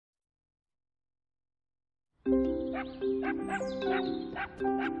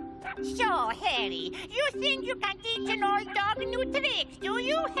So, Harry, you think you can teach an old dog new tricks, do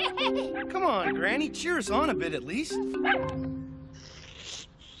you? Come on, Granny, cheer us on a bit at least.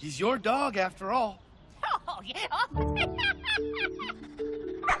 He's your dog, after all. Oh, yeah.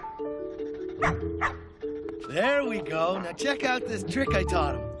 There we go. Now check out this trick I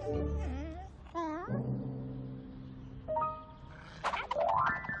taught him.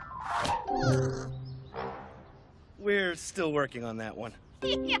 We're still working on that one.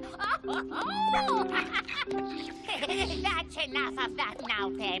 That's enough of that now,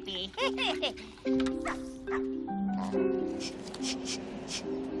 Peppy.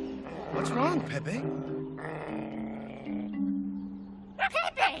 What's wrong, Pepe?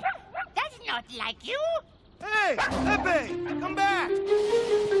 Pepe! That's not like you! Hey, Pepe! Come back!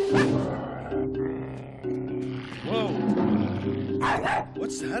 Whoa.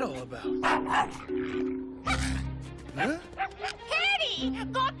 What's that all about? Huh? Harry!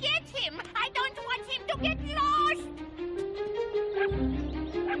 Go get him! I don't want him to get lost!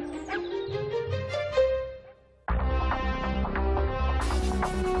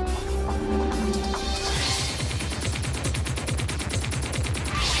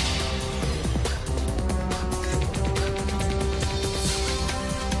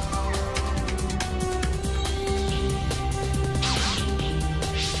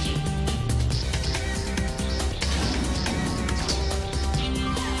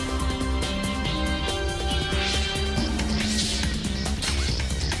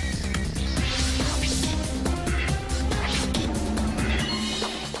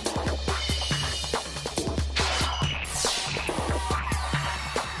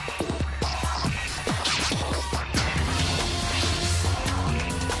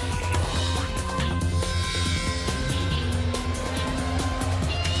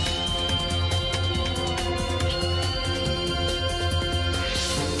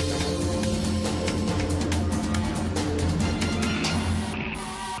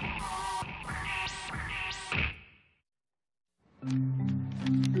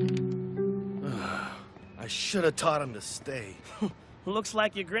 I should have taught him to stay. Looks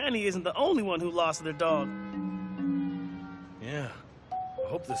like your granny isn't the only one who lost their dog. Yeah, I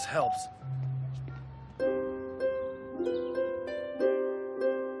hope this helps.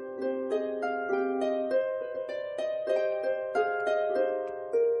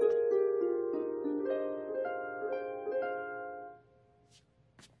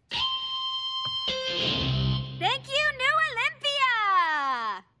 Thank you, New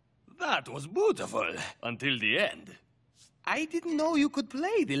Olympia! That was beautiful, until the end. I didn't know you could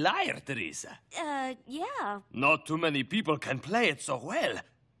play the lyre, Teresa. Yeah. Not too many people can play it so well.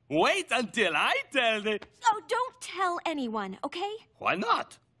 Wait until I tell the... Oh, don't tell anyone, okay? Why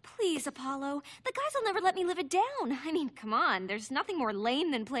not? Please, Apollo. The guys will never let me live it down. I mean, come on. There's nothing more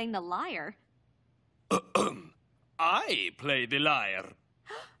lame than playing the lyre. I play the lyre.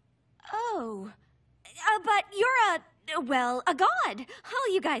 Oh. But you're a god. How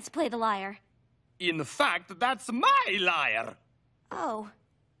you guys play the lyre? In fact, that's my lyre. Oh.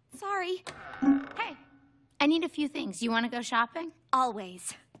 Sorry. Hey, I need a few things. You want to go shopping?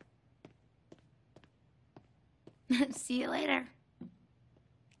 Always. See you later.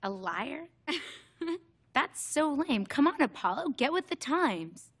 A liar? That's so lame. Come on, Apollo. Get with the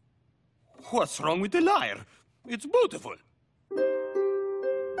times. What's wrong with the lyre? It's beautiful.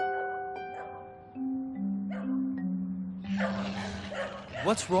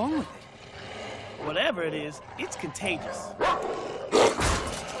 What's wrong with it? Whatever it is, it's contagious.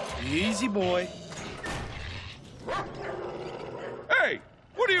 Easy, boy. Hey,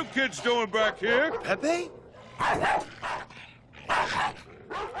 what are you kids doing back here? Pepe?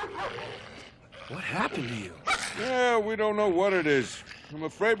 What happened to you? Yeah, we don't know what it is. I'm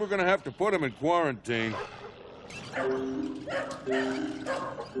afraid we're gonna have to put him in quarantine.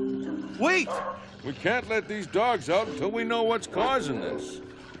 Wait! We can't let these dogs out until we know what's causing this.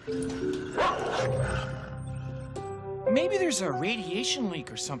 Maybe there's a radiation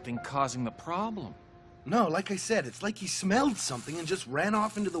leak or something causing the problem. No, like I said, it's like he smelled something and just ran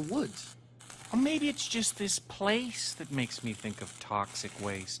off into the woods. Or maybe it's just this place that makes me think of toxic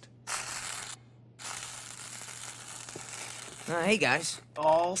waste. Hey, guys.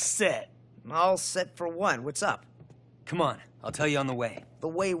 All set. All set for what? What's up? Come on, I'll tell you on the way. The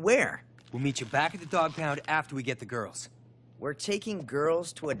way where? We'll meet you back at the dog pound after we get the girls. We're taking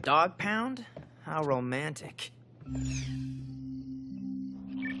girls to a dog pound? How romantic.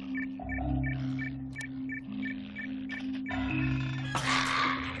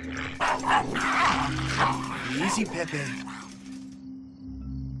 Easy, Pepe.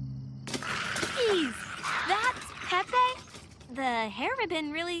 Jeez, that's The hair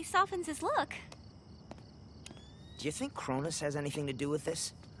ribbon really softens his look. Do you think Cronus has anything to do with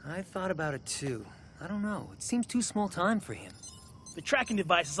this? I thought about it too. I don't know. It seems too small time for him. The tracking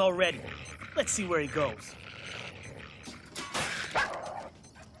device is all ready. Let's see where he goes.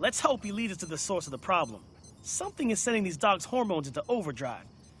 Let's hope he leads us to the source of the problem. Something is sending these dogs' hormones into overdrive.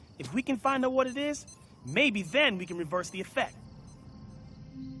 If we can find out what it is, maybe then we can reverse the effect.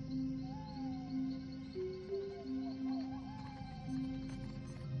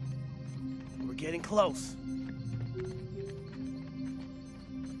 We're getting close.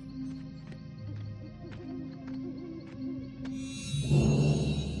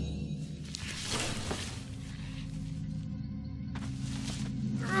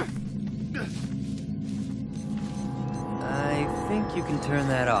 I think you can turn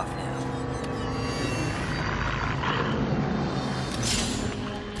that off now.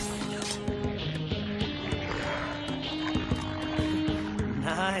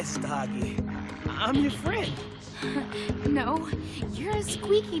 Nice, doggy. I'm your friend. No, you're a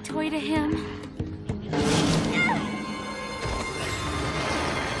squeaky toy to him.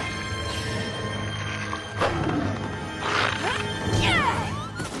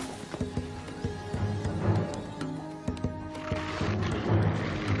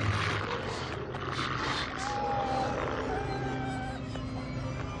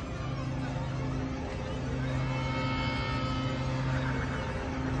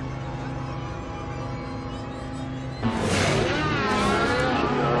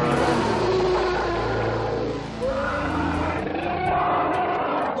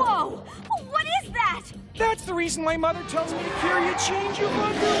 That's the reason my mother tells me to carry a change of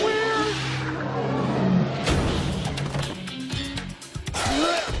underwear.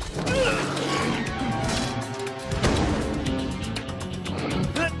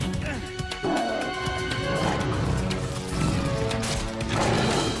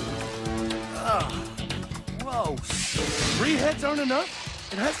 Whoa. 3 heads aren't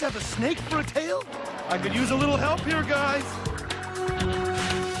enough? It has to have a snake for a tail? I could use a little help here, guys.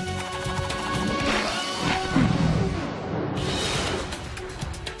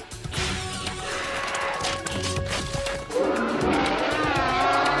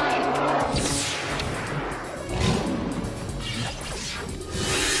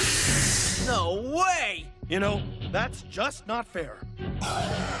 No way! You know, that's just not fair.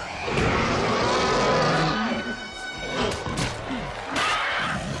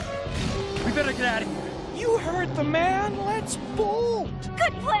 We better get out of here. You heard the man. Let's bolt.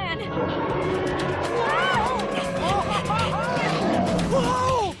 Good plan!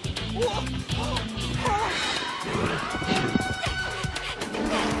 Whoa!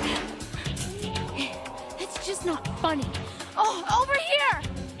 It's just not funny. Oh, over here!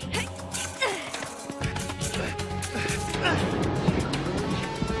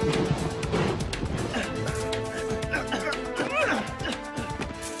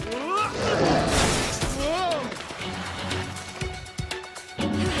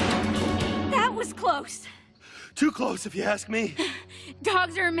 That was close. Too close, if you ask me.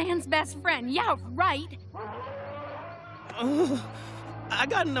 Dogs are a man's best friend. Yeah, right. I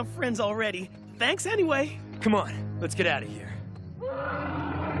got enough friends already. Thanks anyway. Come on, let's get out of here.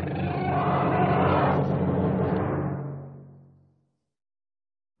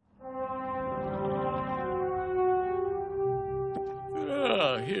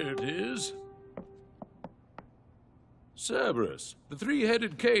 Here it is. Cerberus, the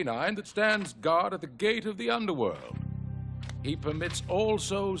 3-headed canine that stands guard at the gate of the underworld. He permits all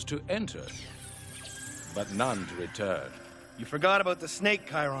souls to enter, but none to return. You forgot about the snake,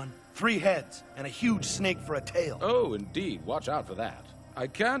 Chiron. 3 heads, and a huge snake for a tail. Oh, indeed. Watch out for that. I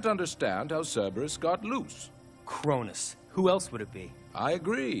can't understand how Cerberus got loose. Cronus. Who else would it be? I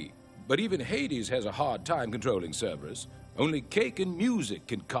agree. But even Hades has a hard time controlling Cerberus. Only cake and music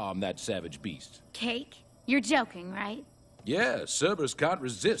can calm that savage beast. Cake? You're joking, right? Yes, Cerberus can't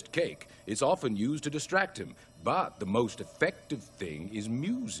resist cake. It's often used to distract him. But the most effective thing is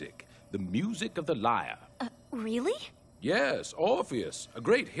music. The music of the lyre. Really? Yes, Orpheus, a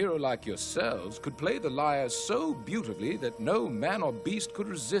great hero like yourselves, could play the lyre so beautifully that no man or beast could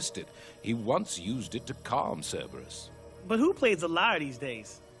resist it. He once used it to calm Cerberus. But who plays the lyre these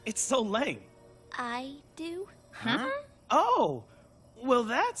days? It's so lame. I do? Huh? Oh, well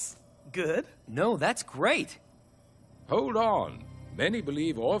that's good. No, that's great. Hold on. Many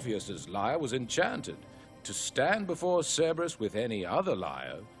believe Orpheus's lyre was enchanted. To stand before Cerberus with any other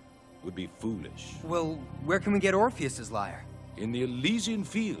lyre would be foolish. Well, where can we get Orpheus's lyre? In the Elysian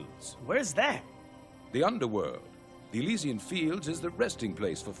Fields. Where's that? The underworld. The Elysian Fields is the resting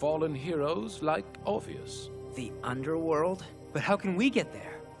place for fallen heroes like Orpheus. The underworld? But how can we get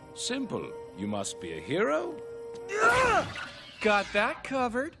there? Simple. You must be a hero, Got that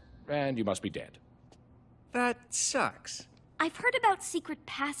covered. and you must be dead. That sucks. I've heard about secret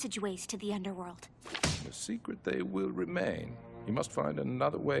passageways to the underworld. A secret they will remain. You must find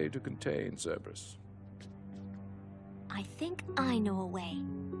another way to contain Cerberus. I think I know a way.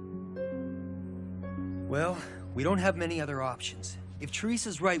 Well, we don't have many other options. If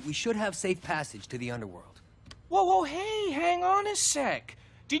Teresa's right, we should have safe passage to the underworld. Whoa, whoa, hey, hang on a sec.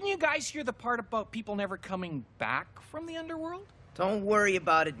 Didn't you guys hear the part about people never coming back from the underworld? Don't worry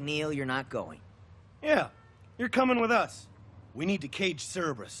about it, Neil. You're not going. Yeah, you're coming with us. We need to cage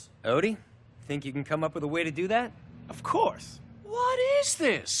Cerberus. Odie, think you can come up with a way to do that? Of course. What is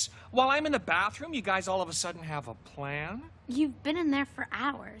this? While I'm in the bathroom, you guys all of a sudden have a plan? You've been in there for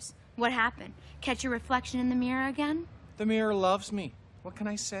hours. What happened? Catch your reflection in the mirror again? The mirror loves me. What can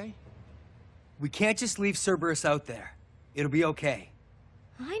I say? We can't just leave Cerberus out there. It'll be okay.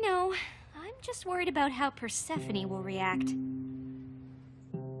 I know. I'm just worried about how Persephone will react.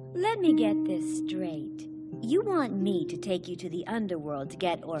 Let me get this straight. You want me to take you to the underworld to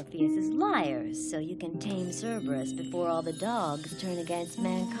get Orpheus's lyres so you can tame Cerberus before all the dogs turn against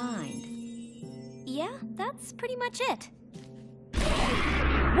mankind. Yeah, that's pretty much it.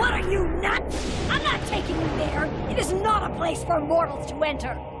 What are you, nuts? I'm not taking you there. It is not a place for mortals to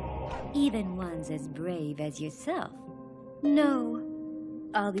enter. Even ones as brave as yourself. No.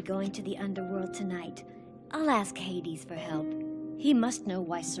 I'll be going to the underworld tonight. I'll ask Hades for help. He must know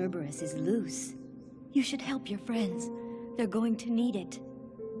why Cerberus is loose. You should help your friends. They're going to need it.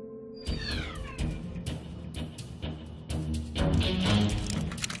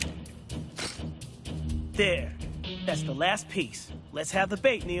 There. That's the last piece. Let's have the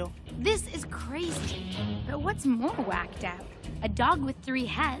bait, Neil. This is crazy. But what's more whacked out? A dog with 3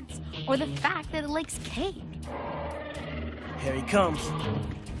 heads, or the fact that it likes cake? Here he comes.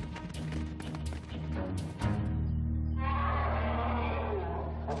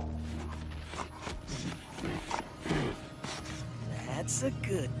 That's a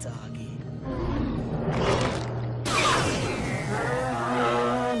good doggy.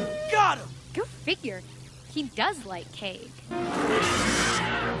 Got him! Go figure. He does like cake.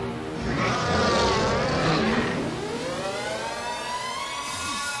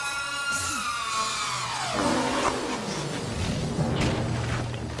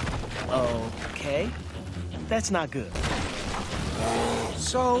 Okay. That's not good.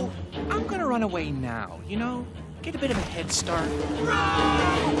 So, I'm gonna run away now, you know? Get a bit of a head start.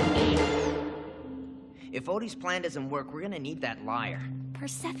 If Odie's plan doesn't work, we're gonna need that lyre.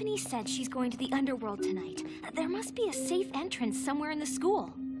 Persephone said she's going to the underworld tonight. There must be a safe entrance somewhere in the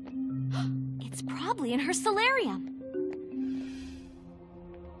school. It's probably in her solarium.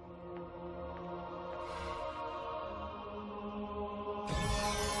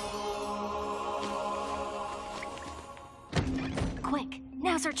 Quick,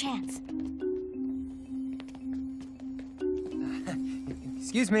 now's our chance.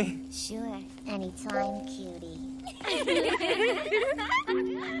 Excuse me. Sure, anytime, cutie.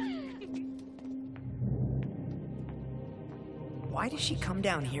 Why does she come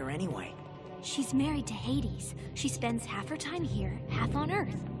down here anyway? She's married to Hades. She spends half her time here, half on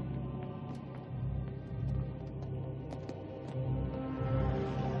Earth.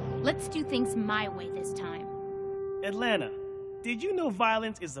 Let's do things my way this time. Atlanta, did you know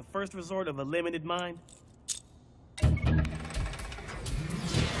violence is the first resort of a limited mind?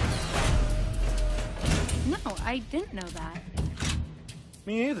 No, I didn't know that.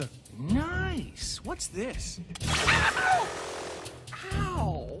 Me either. Nice. What's this?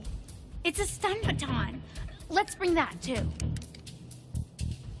 Ow! It's a stun baton. Let's bring that too.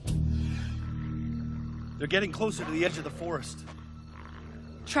 They're getting closer to the edge of the forest.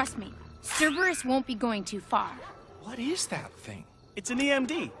 Trust me, Cerberus won't be going too far. What is that thing? It's an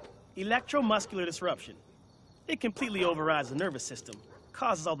EMD, electromuscular disruption. It completely overrides the nervous system,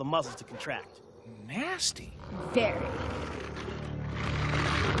 causes all the muscles to contract. Nasty. Very.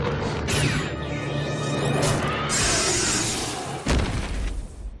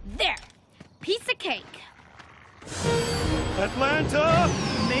 There! Piece of cake. Atlanta!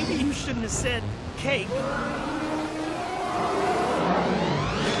 Maybe you shouldn't have said cake.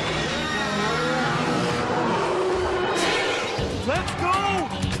 Let's go!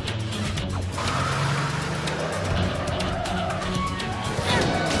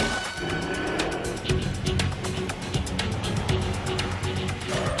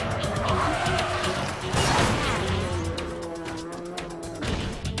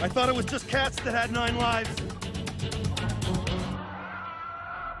 I thought it was just cats that had 9 lives.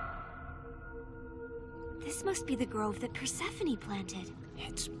 This must be the grove that Persephone planted.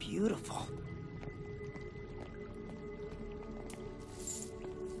 It's beautiful.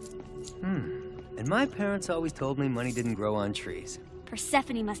 And my parents always told me money didn't grow on trees.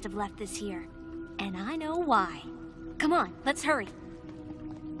 Persephone must have left this here. And I know why. Come on, let's hurry.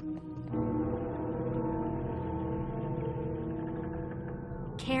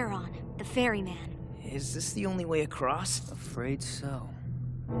 Charon, the ferryman. Is this the only way across? Afraid so.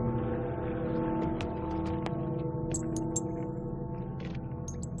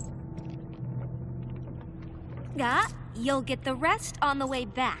 You'll get the rest on the way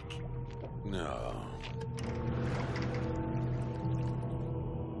back. No.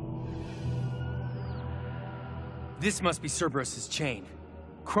 This must be Cerberus's chain.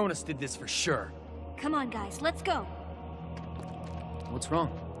 Cronus did this for sure. Come on, guys, let's go. What's wrong?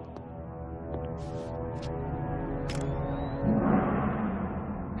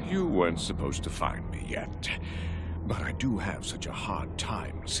 You weren't supposed to find me yet, but I do have such a hard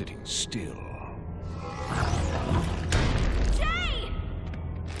time sitting still. Jay!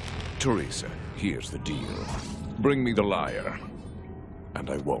 Teresa, here's the deal. Bring me the lyre, and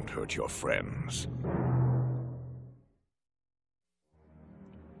I won't hurt your friends.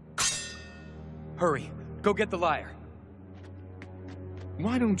 Hurry, go get the lyre.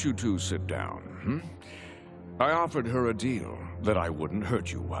 Why don't you two sit down, I offered her a deal that I wouldn't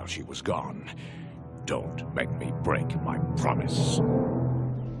hurt you while she was gone. Don't make me break my promise.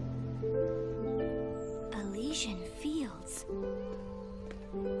 Elysian Fields.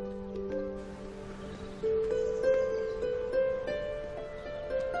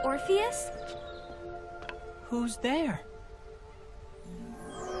 Orpheus? Who's there?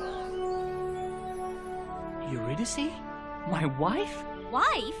 Eurydice? My wife?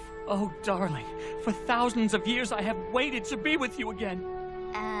 Wife? Oh, darling, for thousands of years I have waited to be with you again.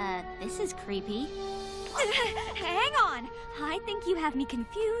 This is creepy. Hang on. I think you have me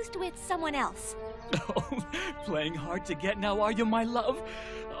confused with someone else. Oh, playing hard to get now, are you, my love?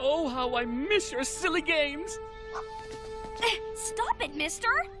 Oh, how I miss your silly games. Stop it, mister!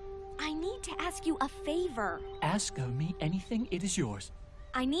 I need to ask you a favor. Ask of me anything, it is yours.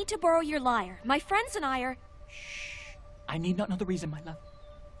 I need to borrow your lyre. My friends and I are... Shh. I need not know the reason, my love.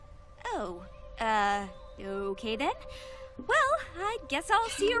 Oh, okay then. Well, I guess I'll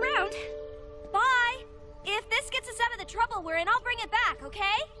see you around. Bye! If this gets us out of the trouble we're in, I'll bring it back,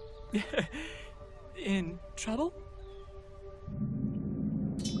 okay? In trouble?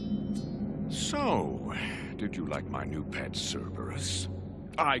 So, did you like my new pet, Cerberus?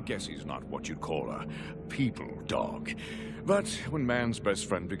 I guess he's not what you'd call a people dog. But when man's best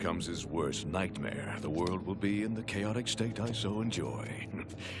friend becomes his worst nightmare, the world will be in the chaotic state I so enjoy.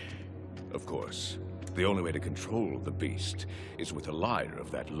 Of course, the only way to control the beast is with the lyre of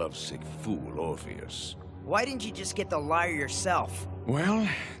that lovesick fool Orpheus. Why didn't you just get the lyre yourself? Well,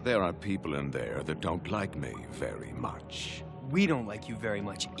 there are people in there that don't like me very much. We don't like you very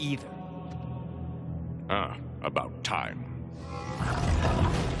much either. About time.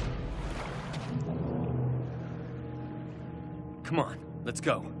 Come on, let's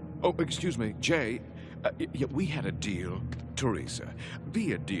go. Oh, excuse me, Jay. Yeah, we had a deal. Teresa,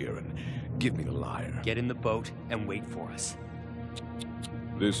 be a dear and give me the lyre. Get in the boat and wait for us.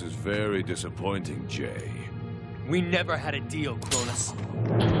 This is very disappointing, Jay. We never had a deal, Cronus.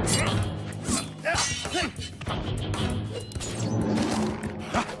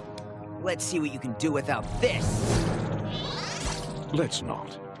 Let's see what you can do without this. Let's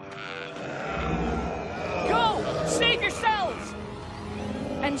not. Go! Save yourselves!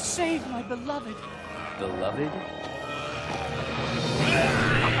 And save my beloved. Beloved?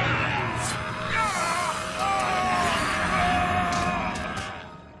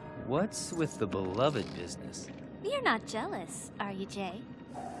 What's with the beloved business? You're not jealous, are you, Jay?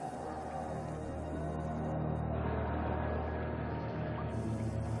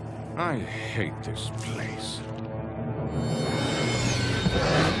 I hate this place.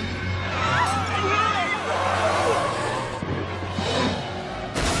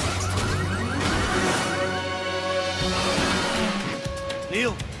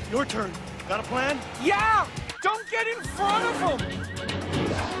 Neil, your turn. Got a plan? Yeah! Don't get in front of him!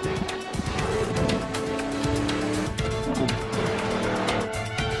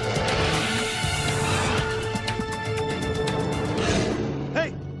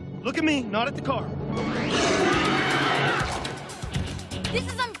 Hey, look at me, not at the car. This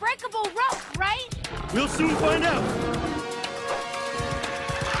is unbreakable rope, right? We'll soon find out.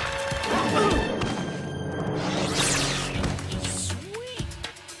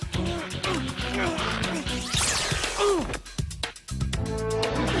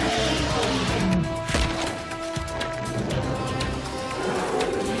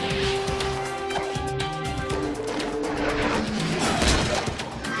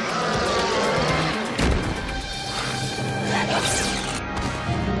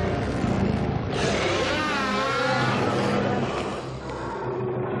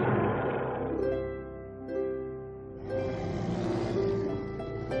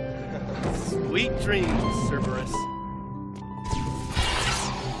 dreams, Cerberus.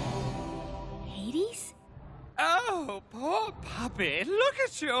 Hades? Oh, poor puppy. Look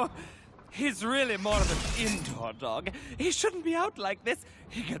at you. He's really more of an indoor dog. He shouldn't be out like this.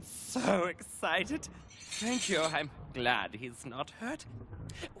 He gets so excited. Thank you. I'm glad he's not hurt.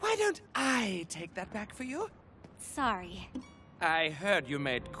 Why don't I take that back for you? Sorry. I heard you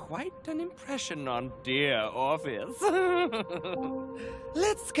made quite an impression on dear Orpheus.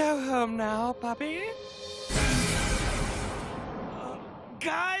 Let's go home now, puppy.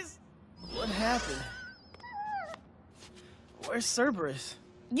 Guys, what happened? Where's Cerberus?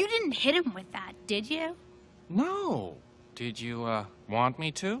 You didn't hit him with that, did you? No. Did you, want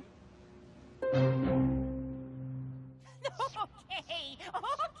me to? Okay,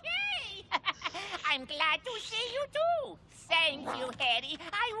 okay. I'm glad to see you too. Thank you, Harry.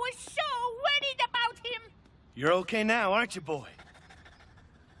 I was so worried about him. You're okay now, aren't you, boy?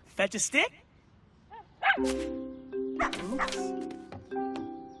 Fetch a stick?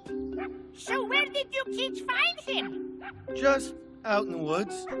 So where did you kids find him? Just out in the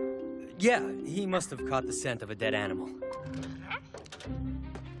woods. Yeah, he must have caught the scent of a dead animal.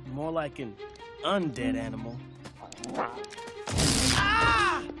 More like an undead animal.